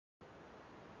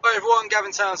everyone,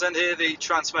 Gavin Townsend here, the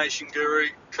Transformation Guru,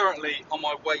 currently on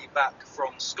my way back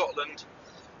from Scotland.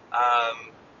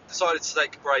 Decided to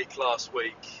take a break last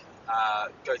week,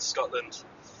 go to Scotland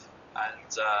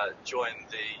and join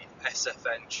the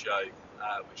SFN show,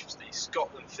 which was the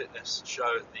Scotland Fitness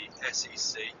show at the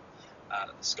SEC,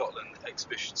 the Scotland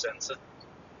Exhibition Centre.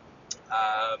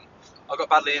 I got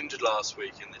badly injured last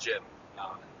week in the gym,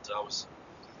 and I was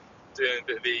doing a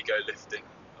bit of ego lifting.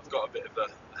 I've got a bit of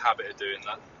a habit of doing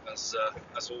that, as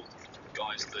all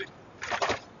guys do.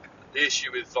 The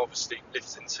issue with obviously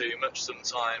lifting too much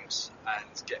sometimes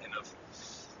and getting of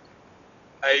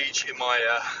age in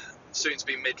my soon to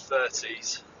be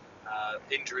mid-30s,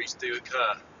 injuries do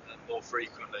occur more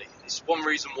frequently. It's one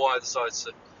reason why I decided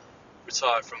to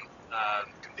retire from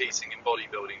competing in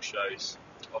bodybuilding shows.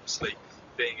 Obviously,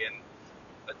 being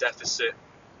in a deficit,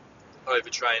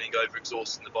 overtraining,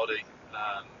 overexhausting the body,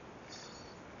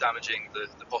 damaging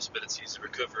the possibilities of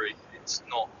recovery. It's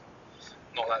not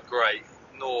that great,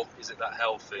 nor is it that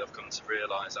healthy, I've come to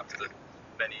realise after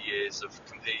many years of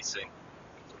competing.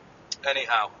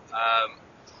 Anyhow,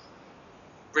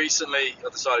 recently I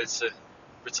decided to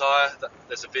retire.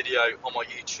 There's a video on my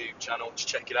YouTube channel, just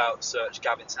check it out, search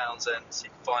Gavin Townsend, so you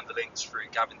can find the links through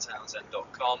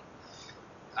gavintownsend.com,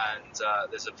 and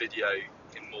there's a video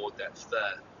in more depth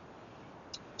there.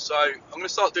 So I'm going to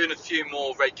start doing a few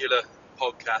more regular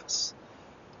podcasts,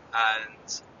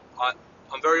 and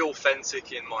I'm very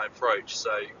authentic in my approach.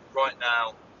 So right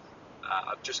now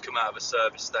I've just come out of a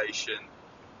service station,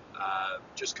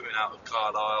 just coming out of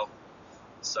Carlisle.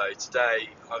 So today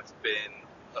I've been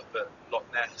up at Loch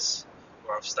Ness,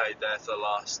 where I've stayed there for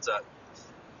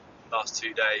the last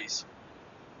 2 days,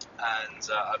 and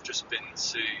I've just been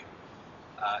to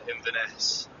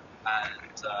Inverness,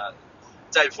 and the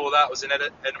day before that I was in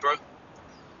Edinburgh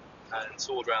and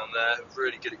toured around there.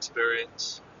 Really good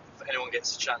experience. If anyone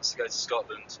gets a chance to go to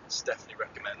Scotland, it's definitely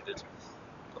recommended.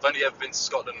 I've only ever been to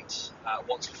Scotland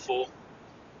once before,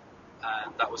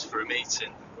 and that was for a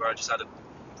meeting where I just had a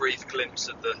brief glimpse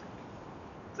of the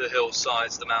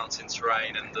hillsides, the mountain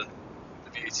terrain, and the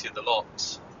beauty of the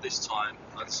lochs. This time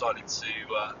I decided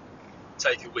to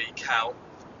take a week out,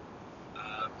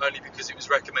 only because it was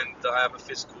recommended that I have a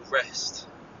physical rest.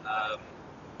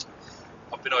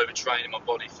 I've been overtraining my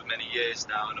body for many years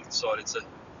now, and I've decided to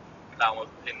allow my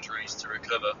injuries to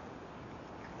recover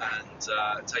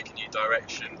and take a new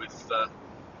direction with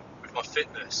my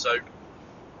fitness. So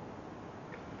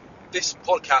this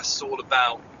podcast is all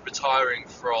about retiring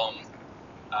from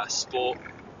sport,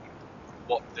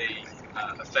 what the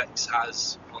effects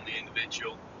has on the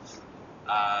individual,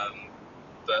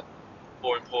 but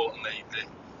more importantly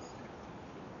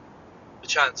the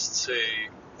chance to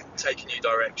take a new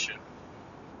direction.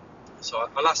 So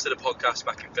I last did a podcast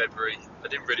back in February. I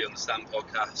didn't really understand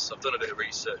podcasts. I've done a bit of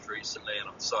research recently, and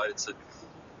I've decided to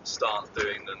start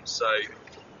doing them. So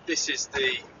this is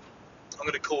I'm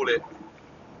going to call it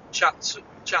Chapter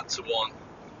 1,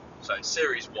 so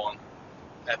Series 1,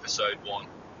 Episode 1,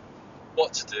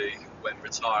 what to do when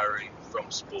retiring from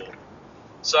sport.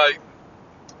 So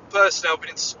personally, I've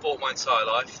been into sport my entire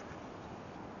life,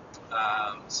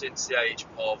 since the age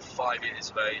of 5 years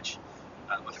of age.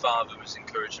 My father was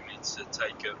encouraging me to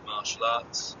take up martial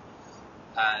arts,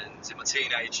 and in my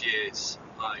teenage years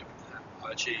I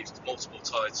achieved multiple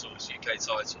titles, UK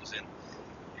titles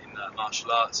in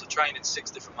martial arts. I trained in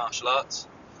 6 different martial arts,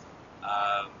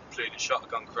 including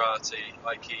Shotokan karate,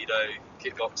 aikido,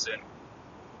 kickboxing,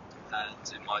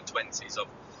 and in my 20s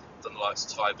I've done the likes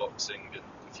of Thai boxing and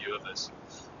a few others.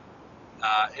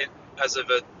 As of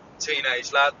a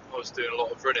teenage lad, I was doing a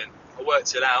lot of running. I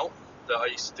worked it out that I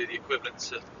used to do the equivalent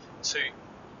to 2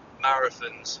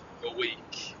 marathons a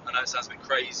week. I know it sounds a bit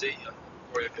crazy,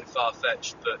 probably a bit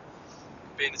far-fetched, but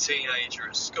being a teenager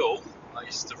at school, I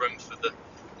used to run for the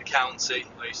county,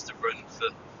 I used to run for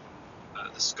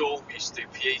the school. We used to do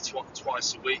PE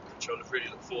twice a week, which I really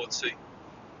look forward to,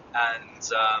 and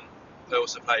I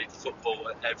also played football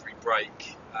at every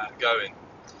break going.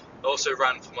 I also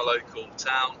ran for my local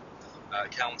town,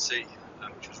 county,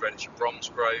 which was Redditch and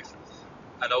Bromsgrove,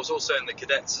 and I was also in the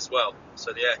cadets as well,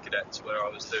 so the air cadets, where I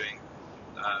was doing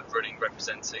running,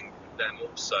 representing them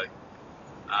also.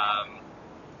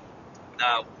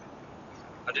 Now,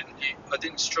 I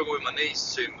didn't struggle with my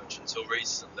knees too much until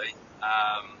recently.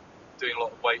 Doing a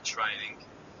lot of weight training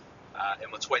in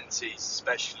my 20s,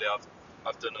 especially.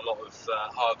 I've done a lot of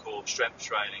hardcore strength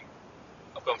training.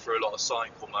 I've gone through a lot of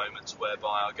cycle moments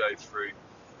whereby I go through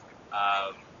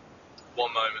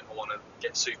one moment I want to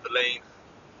get super lean,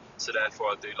 so therefore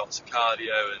I do lots of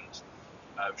cardio and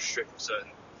restrict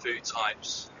certain food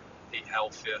types, eat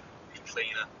healthier, eat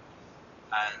cleaner,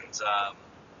 and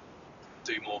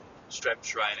do more strength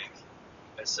training,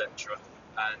 etc.,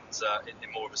 and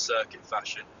in more of a circuit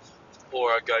fashion, or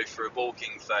I go through a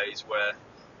bulking phase where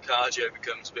cardio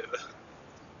becomes a bit of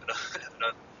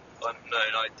an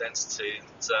unknown identity,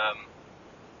 and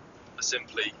I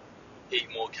simply eat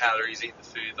more calories, eat the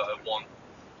food that I want.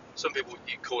 Some people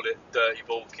you call it dirty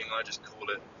bulking. I just call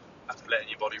it letting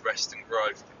your body rest and grow,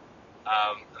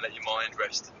 and let your mind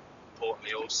rest.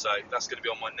 Importantly, also that's going to be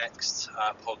on my next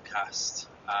podcast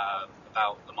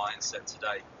about the mindset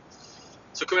today.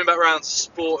 So coming back around to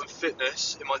sport and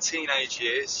fitness, in my teenage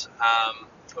years, I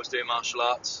was doing martial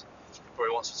arts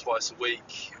probably once or twice a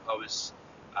week. I was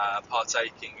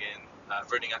partaking in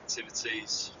running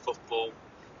activities, football.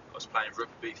 I was playing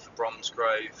rugby for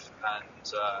Bromsgrove,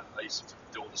 and I used to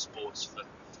do all the sports for the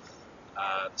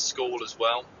school as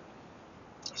well.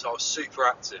 So I was super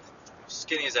active,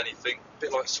 skinny as anything, a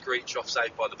bit like Screech off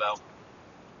Saved by the Bell,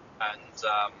 and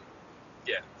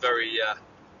very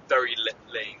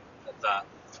lean at that.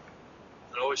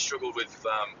 And I always struggled with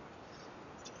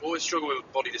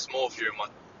body dysmorphia in my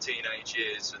teenage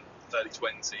years and early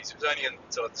 20s. It was only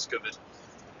until I discovered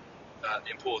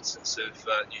the importance of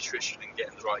nutrition and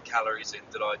getting the right calories in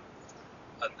that I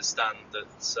understand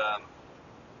that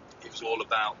it was all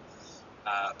about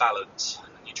balance.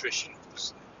 And nutrition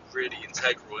was really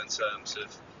integral in terms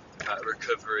of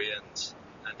recovery and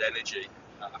energy.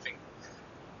 I think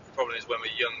the problem is when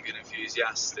we're young and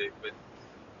enthusiastic,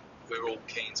 we're all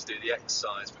keen to do the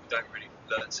exercise, but we don't really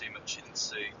learn too much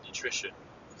into nutrition.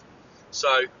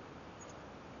 So,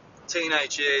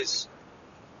 teenage years,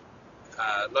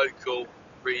 local,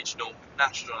 regional,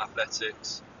 national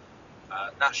athletics,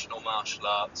 national martial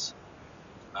arts,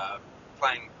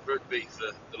 playing rugby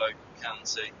for the local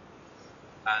county,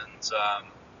 and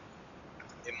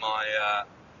in my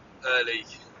early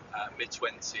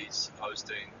mid-20s I was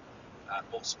doing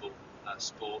multiple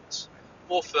sports,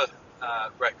 more for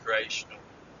recreational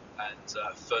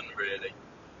and fun really.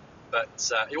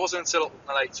 But it wasn't until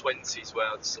my late 20s where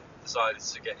I decided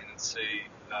to get into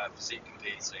physique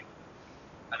competing,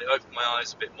 and it opened my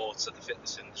eyes a bit more to the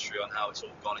fitness industry on how it's all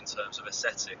gone in terms of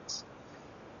aesthetics.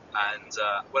 And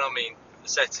when I mean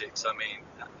aesthetics, I mean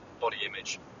body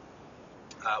image.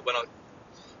 When I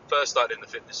first started in the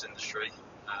fitness industry,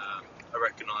 I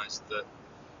recognised that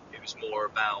it was more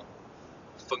about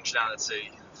functionality,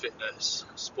 fitness,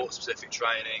 sport-specific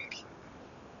training,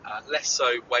 less so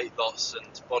weight loss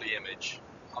and body image.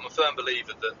 I'm a firm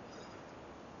believer that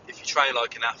if you train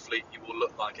like an athlete, you will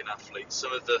look like an athlete.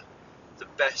 Some of the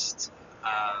best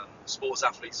sports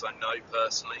athletes I know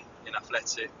personally in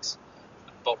athletics,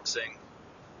 boxing,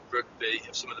 rugby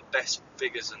have some of the best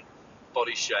figures and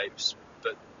body shapes,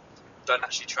 but don't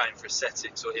actually train for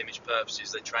aesthetics or image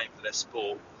purposes. They train for their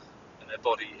sport, and their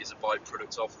body is a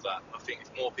byproduct of that. And I think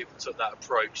if more people took that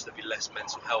approach, there'd be less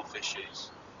mental health issues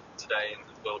today in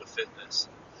the world of fitness.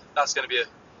 That's going to be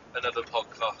another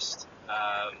podcast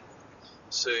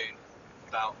soon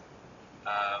about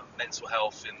mental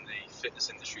health in the fitness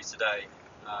industry today.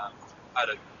 I had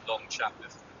a long chat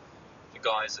with the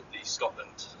guys at the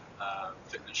Scotland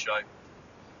fitness show,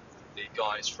 the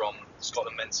guys from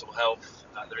Scotland Mental Health.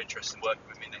 They're interested in working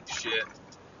with me next year.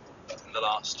 In the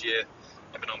last year,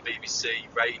 I've been on BBC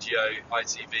Radio,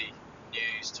 ITV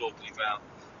News, talking about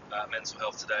mental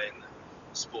health today in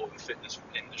the sport and fitness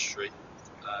industry.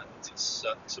 And it's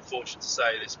unfortunate to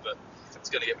say this, but it's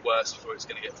going to get worse before it's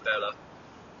going to get better,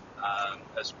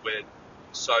 as we're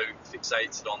so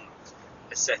fixated on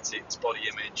aesthetics, body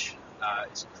image.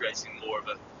 It's creating more of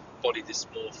a body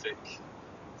dysmorphic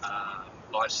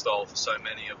lifestyle for so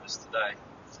many of us today.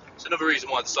 It's another reason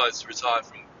why I decided to retire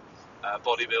from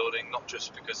bodybuilding, not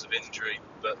just because of injury,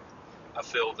 but I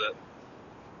feel that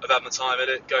I've had my time at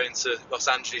it. Going to Los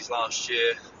Angeles last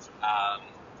year, I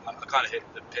kind of hit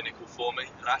the pinnacle for me,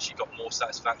 and I actually got more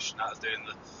satisfaction out of doing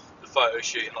the photo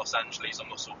shoot in Los Angeles on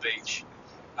Muscle Beach,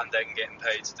 and then getting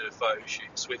paid to do a photo shoot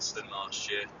in Switzerland last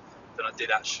year than I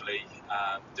did actually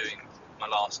doing my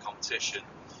last competition.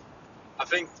 I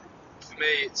think for me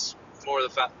it's more of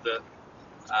the fact that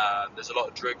there's a lot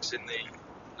of drugs in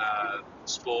the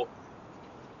sport.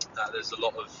 There's a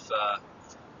lot of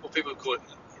what people call it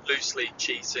loosely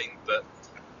cheating, but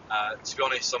to be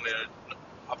honest,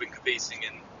 I've been competing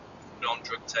in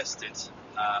non-drug tested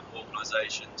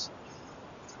organisations,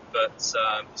 but it's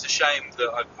a shame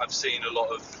that I've seen a lot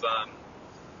of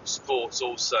sports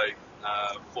also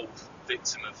fall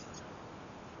victim of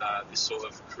this sort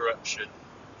of corruption.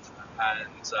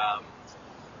 And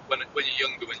when you're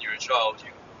younger, when you're a child,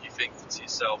 you think to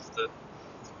yourself that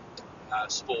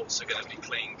sports are going to be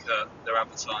clean cut. They're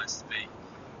advertised to be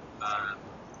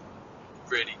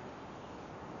really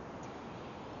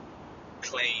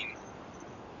clean,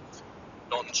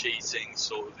 non-cheating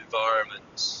sort of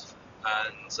environment.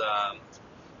 And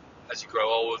as you grow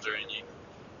older and you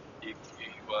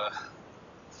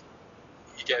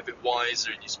get a bit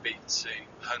wiser and you speak to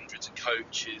hundreds of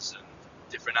coaches and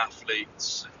different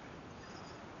athletes, and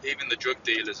even the drug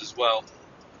dealers as well.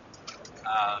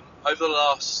 Over the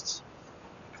last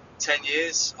 10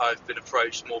 years, I've been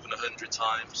approached more than 100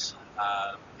 times.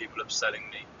 People upselling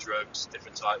me drugs,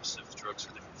 different types of drugs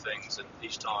for different things, and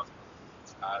each time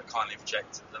I've kindly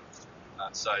rejected them.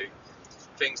 So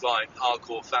things like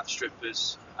hardcore fat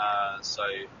strippers. So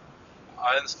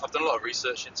I've done a lot of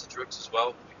research into drugs as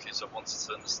well, because I wanted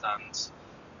to understand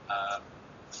a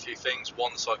few things.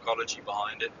 One, the psychology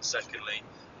behind it. Secondly,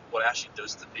 what it actually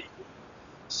does to people.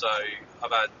 So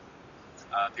I've had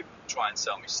people try and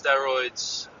sell me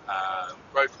steroids,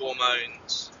 growth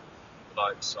hormones, the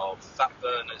likes of fat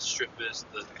burners, strippers,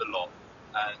 the lot.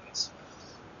 And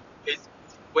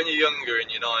when you're younger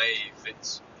and you're naive,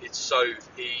 it's so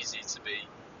easy to be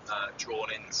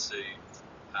drawn into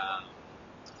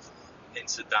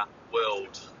that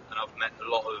world. And I've met a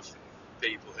lot of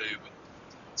people who would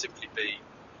typically be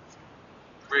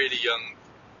really young,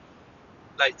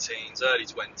 late teens, early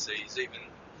 20s, even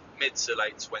mid to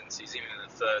late 20s, even in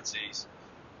the 30s,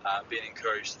 being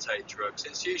encouraged to take drugs.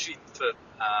 It's usually for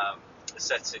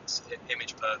aesthetics,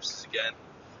 image purposes again.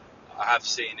 I have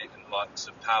seen it in the likes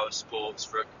of power sports,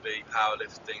 rugby,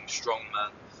 powerlifting,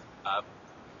 strongman,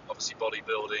 obviously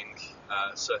bodybuilding,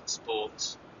 certain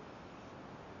sports.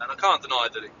 And I can't deny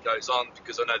that it goes on,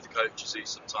 because I know the coaches who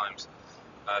sometimes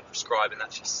prescribe and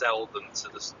actually sell them to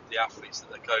the athletes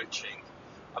that they're coaching.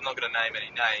 I'm not going to name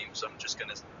any names. I'm just going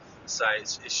to say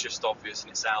it's just obvious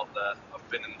and it's out there. I've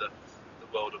been in the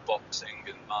world of boxing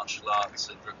and martial arts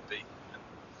and rugby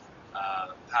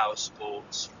and power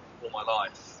sports all my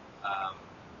life.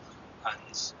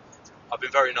 And I've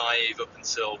been very naive up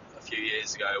until a few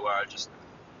years ago, where I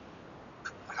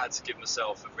had to give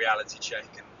myself a reality check,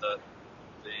 and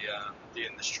the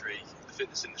industry, the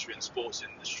fitness industry and the sports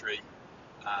industry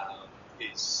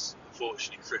is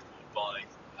unfortunately crippled by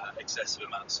excessive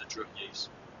amounts of drug use.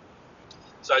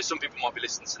 So some people might be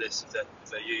listening to this,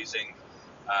 if they're using,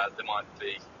 there might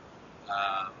be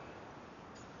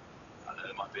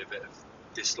there might be a bit of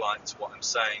dislike to what I'm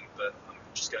saying, but I'm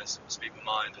just going to speak my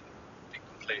mind and be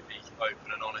completely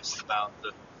open and honest about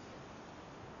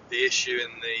the issue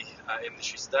in the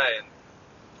industry today.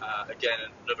 And again,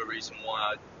 another reason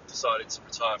why I decided to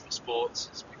retire from sports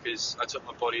is because I took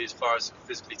my body as far as I could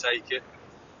physically take it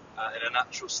in a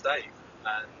natural state.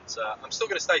 And I'm still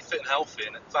going to stay fit and healthy.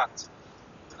 And in fact,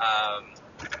 I'm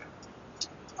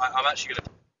actually going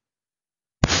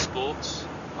to sports.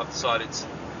 I've decided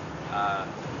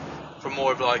from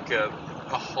more of like a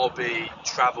hobby,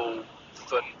 travel,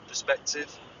 fun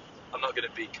perspective. I'm not going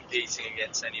to be competing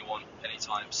against anyone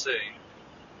anytime soon.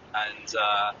 And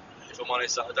if I'm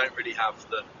honest, I don't really have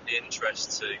the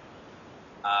interest to.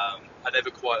 I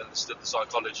never quite understood the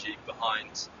psychology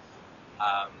behind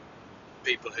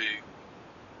people who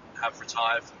have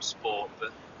retired from sport,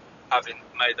 but having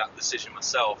made that decision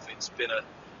myself, it's been a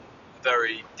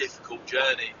very difficult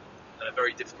journey and a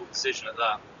very difficult decision at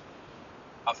that.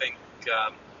 I think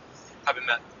having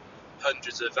met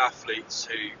hundreds of athletes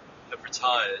who have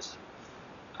retired,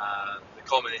 the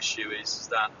common issue is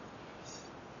that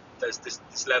there's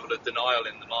this level of denial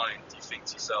in the mind. You think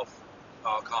to yourself,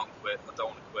 oh, I can't quit, I don't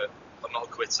want to quit, I'm not a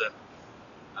quitter,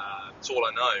 it's all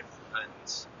I know.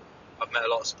 And I've met a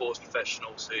lot of sports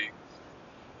professionals who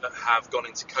have gone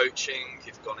into coaching,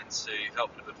 have gone into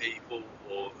helping other people,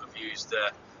 or have used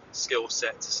their skill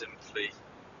set to simply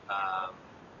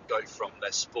go from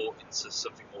their sport into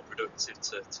something more productive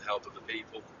to help other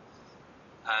people.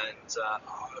 And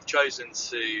I've chosen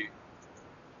to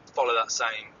follow that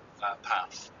same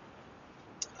path.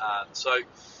 So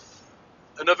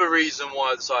another reason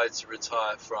why I decided to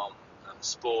retire from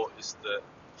sport is that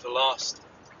for the last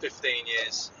 15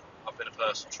 years I've been a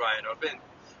personal trainer. I've been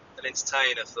an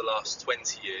entertainer for the last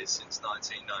 20 years, since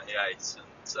 1998,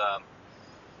 and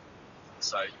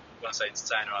so when I say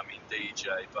entertainer I mean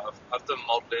DJ, but I've done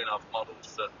modelling. I've modelled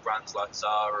for brands like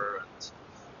Zara, and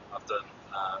I've done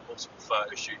multiple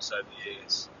photo shoots over the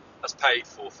years. That's paid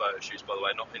for photo shoots, by the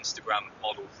way, not Instagram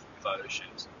model photo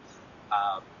shoots.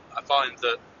 I find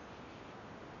that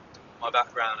my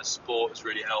background in sport has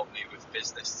really helped me with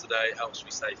business today. It helps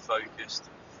me stay focused.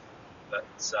 But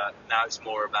now it's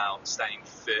more about staying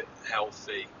fit,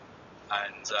 healthy,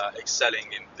 and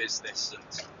excelling in business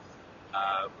and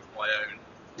with my own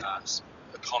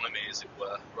economy, as it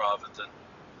were, rather than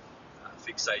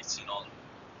fixating on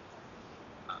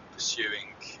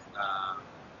pursuing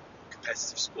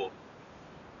competitive sport.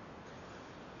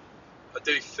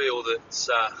 do feel that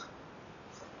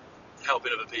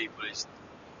helping other people is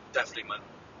definitely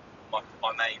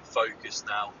my main focus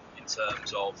now in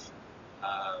terms of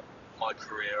my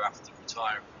career after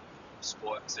retiring from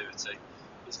sport activity.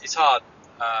 It's hard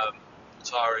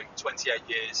retiring 28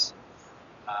 years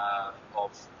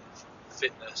of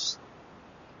fitness,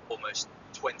 almost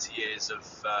 20 years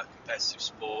of competitive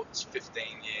sports, 15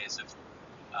 years of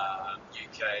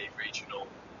UK regional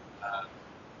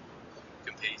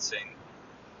competing.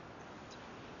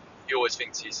 You always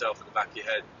think to yourself at the back of your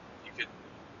head, you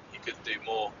could do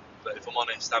more. But if I'm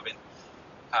honest, having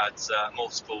had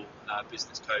multiple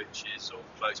business coaches or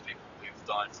close people who've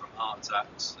died from heart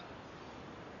attacks,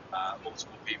 and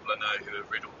multiple people I know who are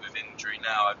riddled with injury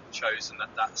now, I've chosen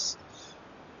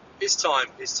it's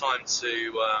time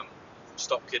to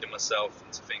stop kidding myself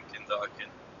into thinking that I can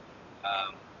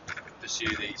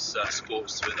pursue these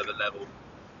sports to another level,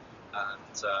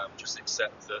 and just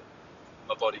accept that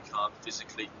my body can't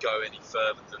physically go any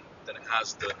further than it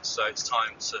has done. So it's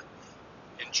time to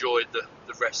enjoy the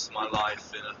rest of my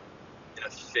life in a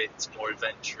fit, more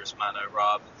adventurous manner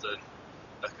rather than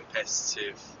a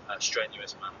competitive,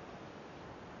 strenuous manner.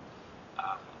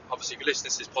 Obviously, if you listen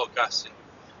to this podcast and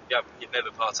you've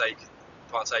never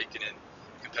partaken in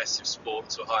competitive sport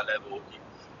to a high level,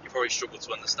 you probably struggle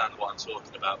to understand what I'm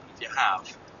talking about. But if you have,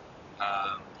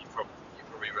 you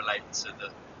probably relate to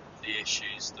the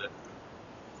issues that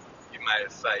you may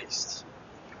have faced.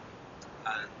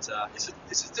 And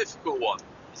it's a difficult one.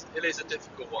 It is a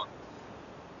difficult one.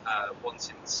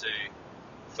 Wanting to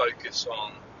focus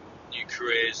on new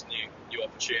careers, new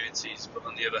opportunities, but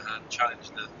on the other hand,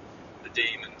 challenge the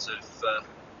demons of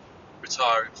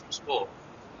retiring from sport.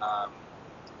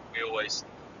 We always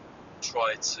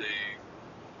try to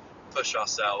push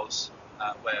ourselves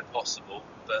where possible,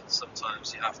 but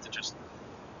sometimes you have to just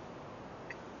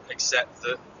accept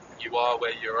that you are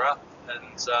where you're at, and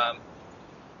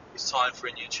it's time for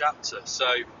a new chapter. So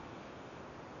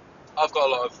I've got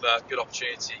a lot of good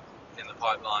opportunity in the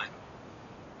pipeline.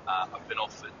 I've been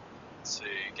offered to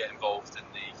get involved in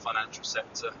the financial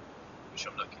sector, which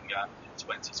I'm looking at in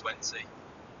 2020.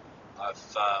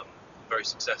 I'm very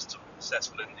successful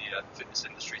in the fitness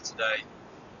industry today,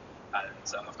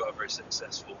 and I've got a very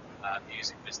successful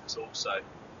music business also.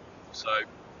 So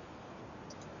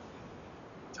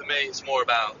for me, it's more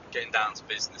about getting down to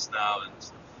business now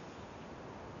and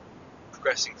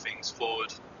progressing things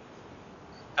forward,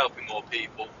 helping more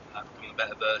people become a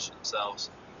better version of themselves.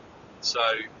 So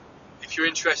if you're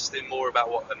interested in more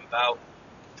about what I'm about,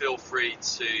 feel free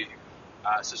to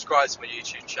subscribe to my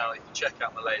YouTube channel. You can check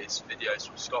out my latest videos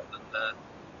from Scotland there.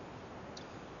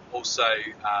 Also,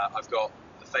 I've got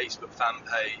a Facebook fan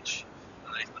page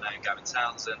underneath my name, Gavin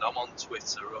Townsend. I'm on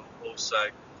Twitter also,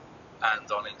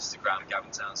 and on Instagram,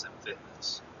 Gavin Townsend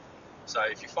Fitness. So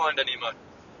if you find any of my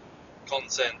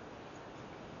content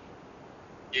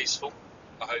useful,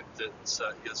 I hope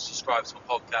that you'll subscribe to my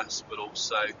podcast, but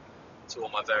also to all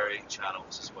my varying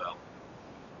channels as well.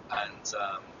 And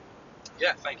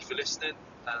thank you for listening.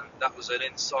 And that was an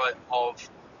insight of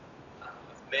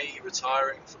me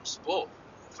retiring from sport.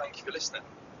 Thank you for listening.